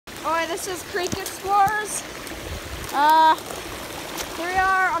Alright, this is Creek Explorers. Here we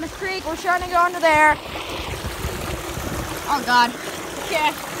are on a creek. We're trying to go under there. Oh God.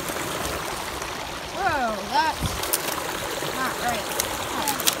 Okay. Whoa, that's not right.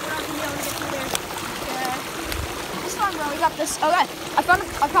 Yeah, we're not gonna be able to get through there. Okay. This one, bro. We got this. Okay. I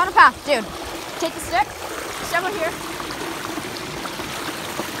found a path, dude. Take the stick. Step on here.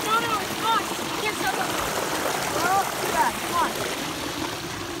 No, it's not. You can't step on it. Oh, too bad. Come on.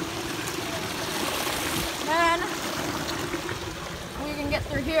 Then we can get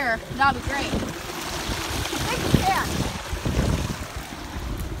through here. That'd be great. I think we can.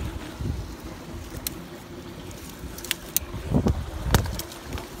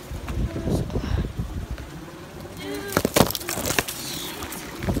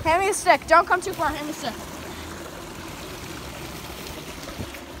 Hand me the stick. Don't come too far. Hand me the stick.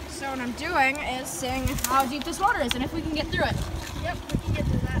 So what I'm doing is seeing how deep this water is and if we can get through it. Yep, we can get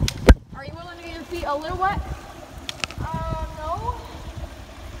through that. Are you willing to get your feet a little wet? No.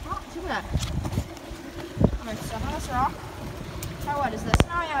 Not too bad. Okay, step on this rock. How wet is this?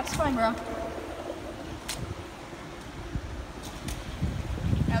 Oh yeah, it's fine, bro.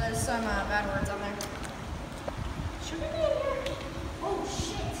 Yeah, there's some bad words on there. Should we be in here? Oh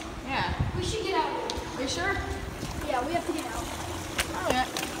shit. Yeah. We should get out. Are you sure? Yeah, we have to get out. Oh yeah.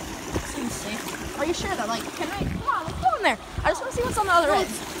 Seems safe. Are you sure though? Like, can I? Come on, let's go in there. I just want to see what's on the other end.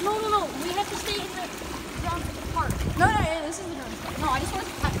 No. We have to stay in the ground at the park. No, this is the room. No, I just want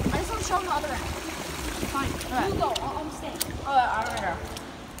to show them the other end. Fine. All right. You go. I'm staying. I don't know.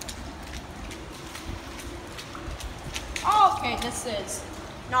 Oh, okay, this is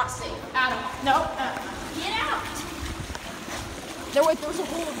not safe at all. No. Get out. There's a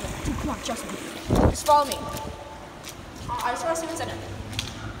hole in there. Dude, come on, trust me. Just follow me. I just want to see what's in it.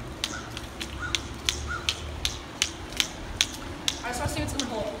 I just want to see what's in the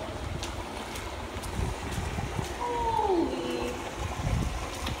hole. Holy.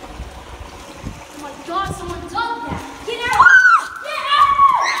 Oh my God, someone dug that. Get out. Get out.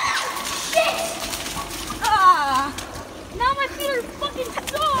 Shit. Ah! Now my feet are fucking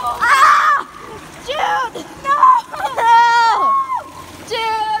sore. Ah! Dude! No!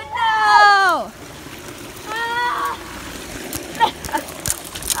 Dude, no! Ah.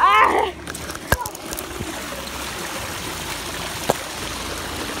 Ah!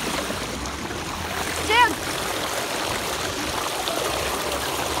 Dude!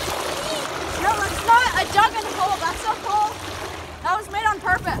 No, it's not a dug in the hole. That's a hole that was made on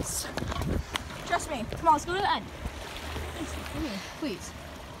purpose. Trust me. Come on, let's go to the end. Please.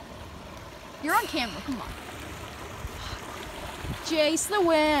 You're on camera. Come on. Jace the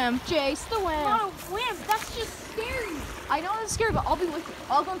wimp. Jace the wimp. Not a wimp. That's just scary. I know it's scary, but I'll be with you.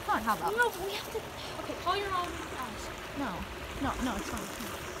 I'll go in front. How about? No, but we have to. Okay, call your mom. No, it's fine.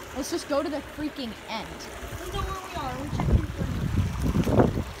 Let's just go to the freaking end. We know where we are. We're checking for you.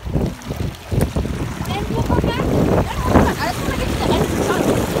 And we'll come back. I just want to get to the end of the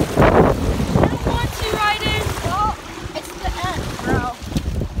tunnel. I don't want to, Ryden. Well, it's the end, bro.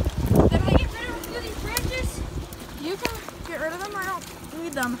 Then we get rid of a few of these branches. You can get rid of them. I don't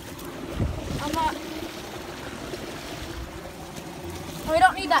need them. I'm not. We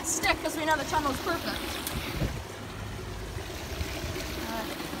don't need that stick because we know the tunnel's perfect.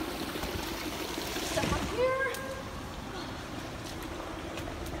 Step up here.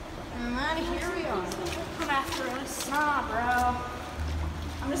 And then here we are. Come after us. Nah, bro.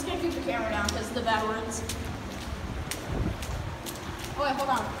 I'm just gonna keep the camera down because of the bad words. Oh wait, hold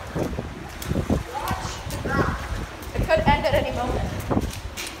on. Watch the ground. It could end at any moment.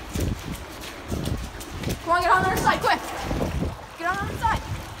 Come on, get on the other side, quick. Get on the other side.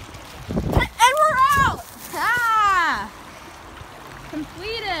 And we're out! Ah!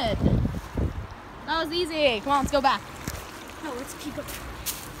 Completed. That was easy. Come on, let's go back. No, let's keep it.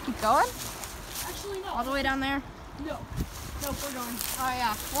 Keep going? Actually, no. All the way down there? No. Nope, we're going. Oh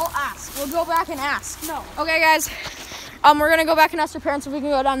yeah, we'll ask. We'll go back and ask. No. Okay, guys. We're gonna go back and ask our parents if we can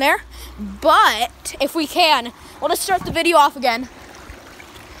go down there. But if we can, we'll just start the video off again.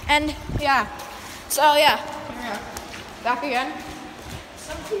 And yeah. So yeah, here we are. Back again.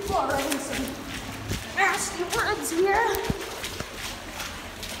 Some people are writing some nasty words here.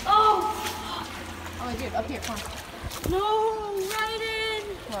 Oh! Oh wait, dude, up here, come on. No, Ryden!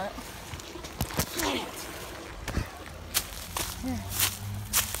 What? Dang it.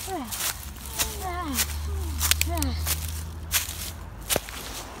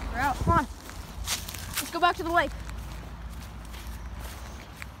 We're out, come on. Let's go back to the lake.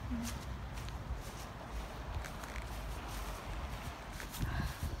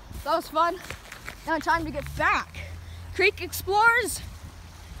 That was fun. Now time to get back. Creek Explorers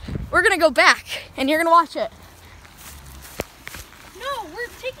we're gonna go back and you're gonna watch it. No, we're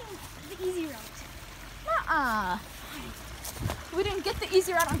taking the easy route. Uh-uh. We didn't get the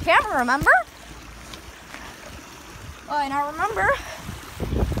easy route on camera, remember? Oh, and I remember,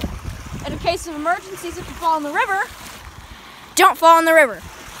 in a case of emergencies, if you fall in the river, don't fall in the river.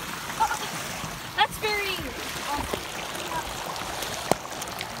 That's very awful.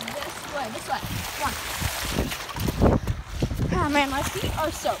 This way. Come on. Oh man, my feet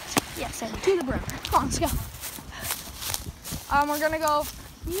are soaked. Yes, I do. To the brim. Come on, let's go. We're gonna go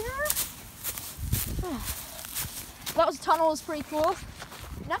here. That tunnel was pretty cool.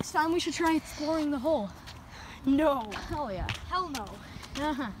 Next time we should try exploring the hole. No. Hell yeah. Hell no.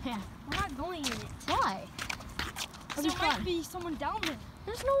 Yeah. We're not going in it. Why? There might be someone down there.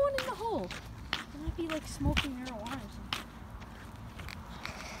 There's no one in the hole. There might be like smoking marijuana or something.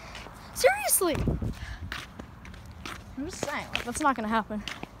 Seriously. I'm just saying, like, that's not gonna happen.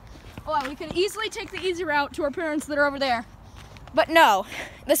 Oh, well, we could easily take the easy route to our parents that are over there. But no,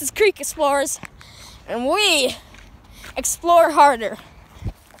 this is Creek Explorers, and we explore harder.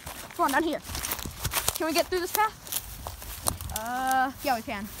 Come on, down here. Can we get through this path? Yeah, we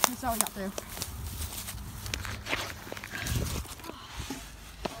can. That's how we got through.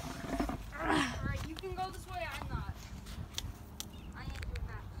 Alright, you can go this way, I'm not. I ain't doing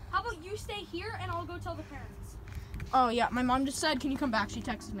that. How about you stay here and I'll go tell the parents? Oh yeah, my mom just said, can you come back? She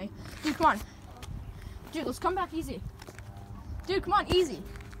texted me. Dude, come on. Dude, let's come back easy. Dude, come on, easy.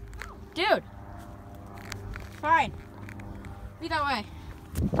 Dude. Fine. Be that way.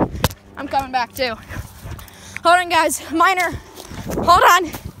 I'm coming back too. Hold on, guys. Minor. Hold on.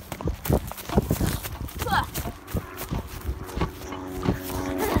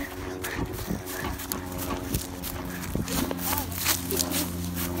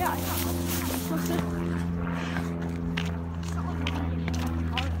 Yeah,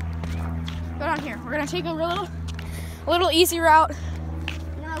 go down here. We're gonna take a little easy route.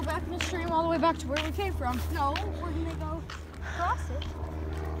 We're gonna go back in the stream all the way back to where we came from. No, we're gonna go cross it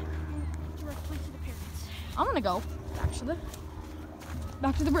directly to the parents. I'm gonna go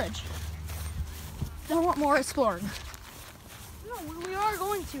back to the bridge. I want more exploring. No, we are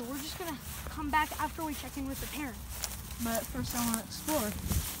going to. We're just gonna come back after we check in with the parents. But first I want to explore. No,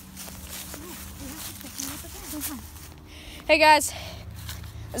 we have to check in with the parents. Hey guys,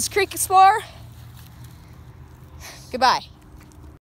 this is Creek Explorer. Goodbye.